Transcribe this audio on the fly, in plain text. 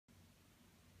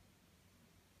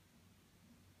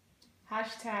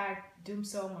Hashtag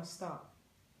Doomsday must stop.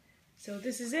 So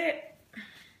this is it.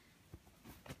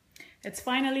 It's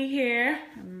finally here.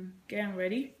 I'm getting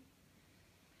ready.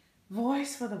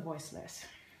 Voice for the voiceless.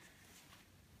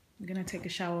 I'm gonna take a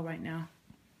shower right now.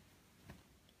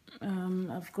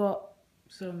 I've got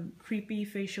some creepy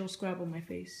facial scrub on my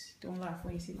face. Don't laugh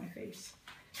when you see my face.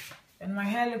 And my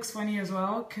hair looks funny as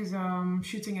well because I'm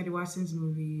shooting Eddie Watson's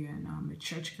movie and I'm a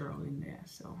church girl in there,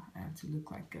 so I have to look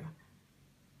like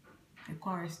a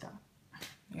chorister.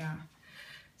 Yeah.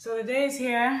 So the day is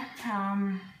here.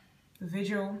 The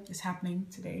vigil is happening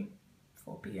today,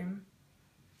 4 p.m.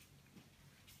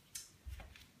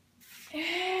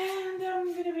 And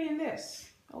I'm gonna be in this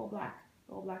all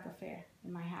black affair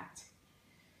in my hat.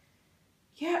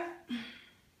 Yeah.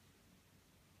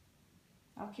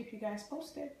 I'll keep you guys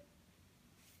posted.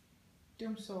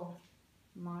 Doomsday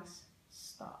must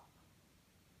stop.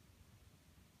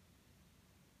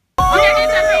 Doomsday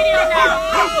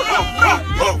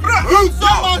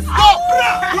must stop!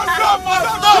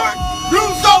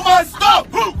 Doomsday must stop! Doomsday must stop!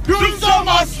 Doomsday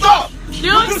must stop!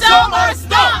 Doomsday must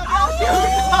stop!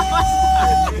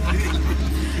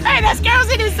 Hey, there's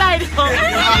kerosene inside.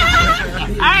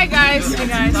 Alright guys, so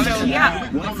yeah,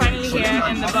 we're finally here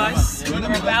in the bus. We're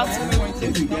about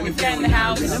to get in the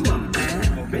house.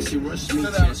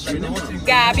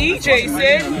 Gabby,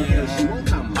 Jason,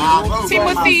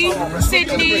 Timothy,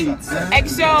 Sydney,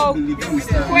 EXO,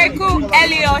 Kweku,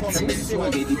 Elliot,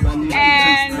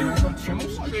 and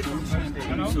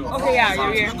okay, yeah,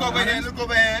 you're here. Look over here, look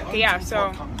over here. Okay, yeah,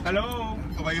 so hello.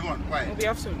 We'll be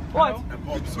off soon. What?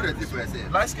 But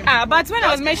when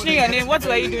I was mentioning your name, what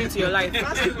were you doing to your life?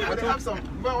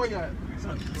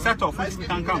 Set off, we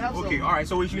can come. Okay, alright,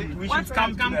 so we should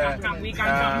come. We can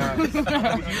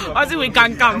come. Also, we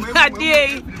can come. Can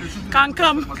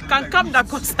come da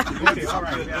costa. Okay,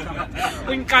 alright.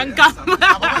 We can come.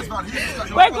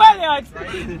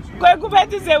 Kweku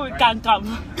better say we can come.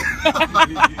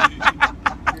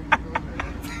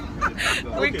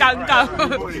 We can come.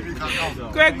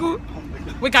 Kweku,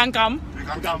 we can come.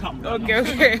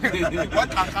 Okay.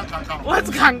 What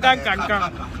can come?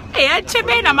 Hey, I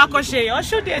chebe na makoshe. I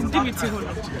should do activity.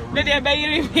 Let them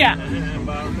be here.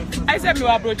 I said we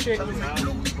are broche.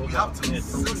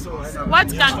 What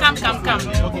can come?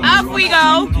 Up we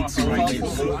go.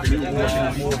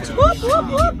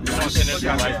 Whoop.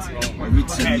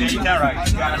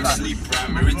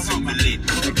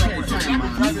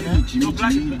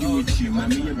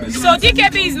 So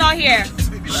DKB is not here.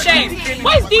 Shame.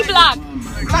 Where's D Black?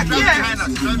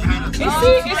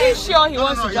 Is he sure he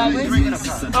wants to drive this?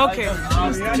 Okay.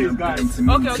 Alright.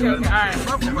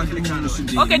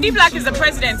 Okay, D Black is the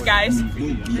president, guys.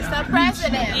 He's the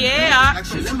president. Yeah.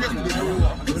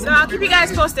 So I'll keep you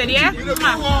guys posted, yeah?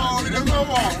 Bye.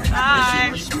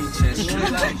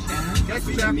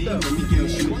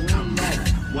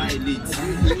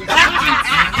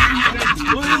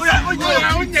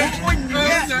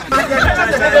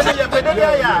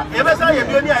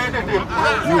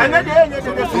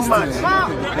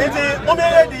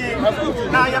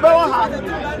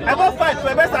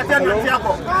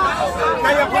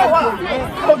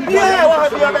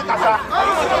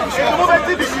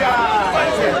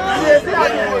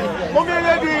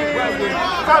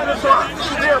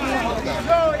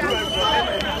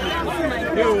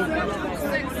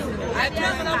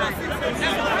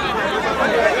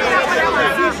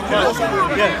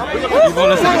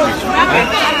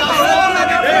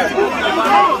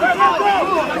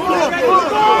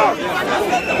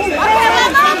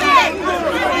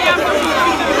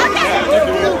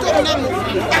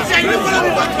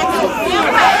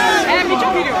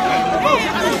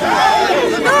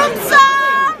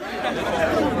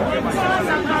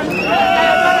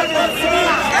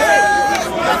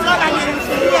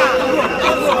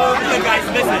 Guys,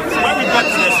 listen, when we got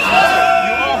to this,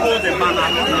 you all hold the banner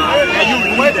and you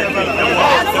wear the banner. The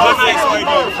banner is already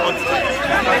in front.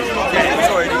 Yeah, it's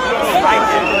already right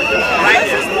there. Right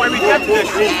there. So when we get to the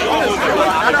street, you all hold the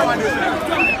banner.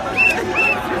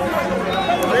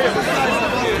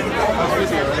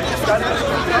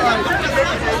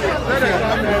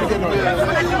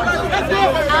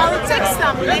 I'll take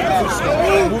some.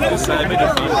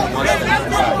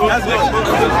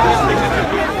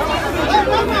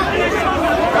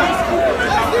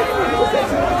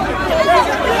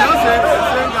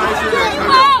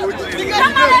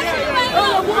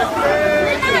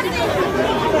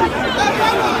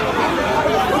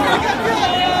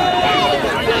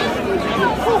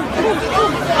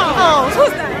 Oh,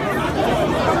 who's that?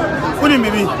 What do you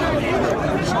mean, baby?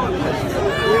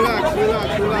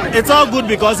 Relax. It's all good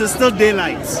because it's still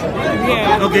daylight.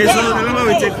 Yeah. Okay, so the number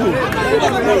we take cool.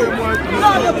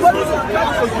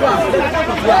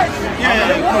 Yeah.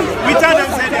 We tell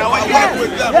them say they are working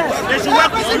with them. They should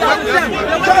work with them.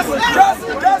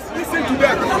 Just listen to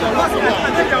them.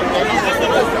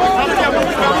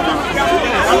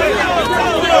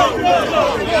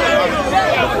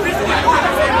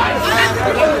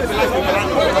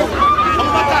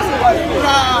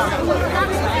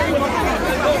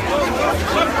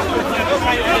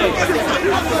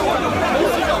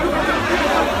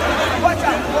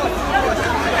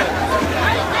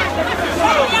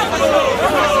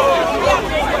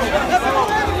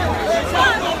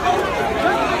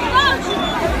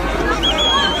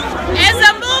 It's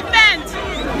a movement.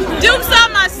 Doomsday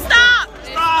must stop.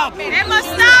 Stop! It must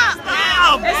stop.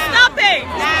 Stop! It's stopping.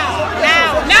 Now.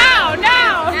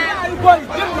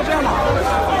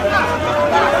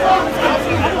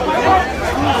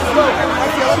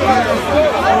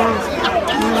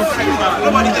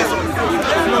 Nobody gets on.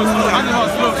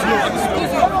 Slow.